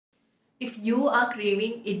If you are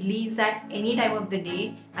craving idlis at any time of the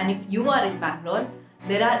day, and if you are in Bangalore,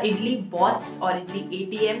 there are Idlibots or Idli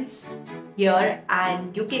ATMs here,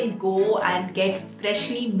 and you can go and get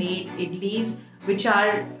freshly made idlis which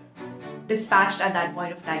are dispatched at that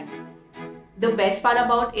point of time. The best part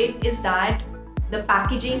about it is that the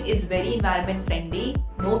packaging is very environment friendly,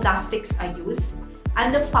 no plastics are used,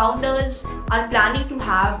 and the founders are planning to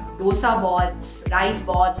have dosa bots, rice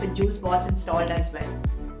bots, and juice bots installed as well.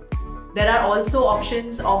 There are also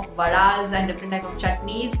options of vadas and different type of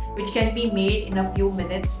chutneys which can be made in a few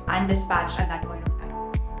minutes and dispatched at that point of time.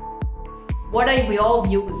 What are your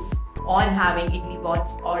views on having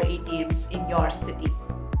Idlibots or ATMs in your city?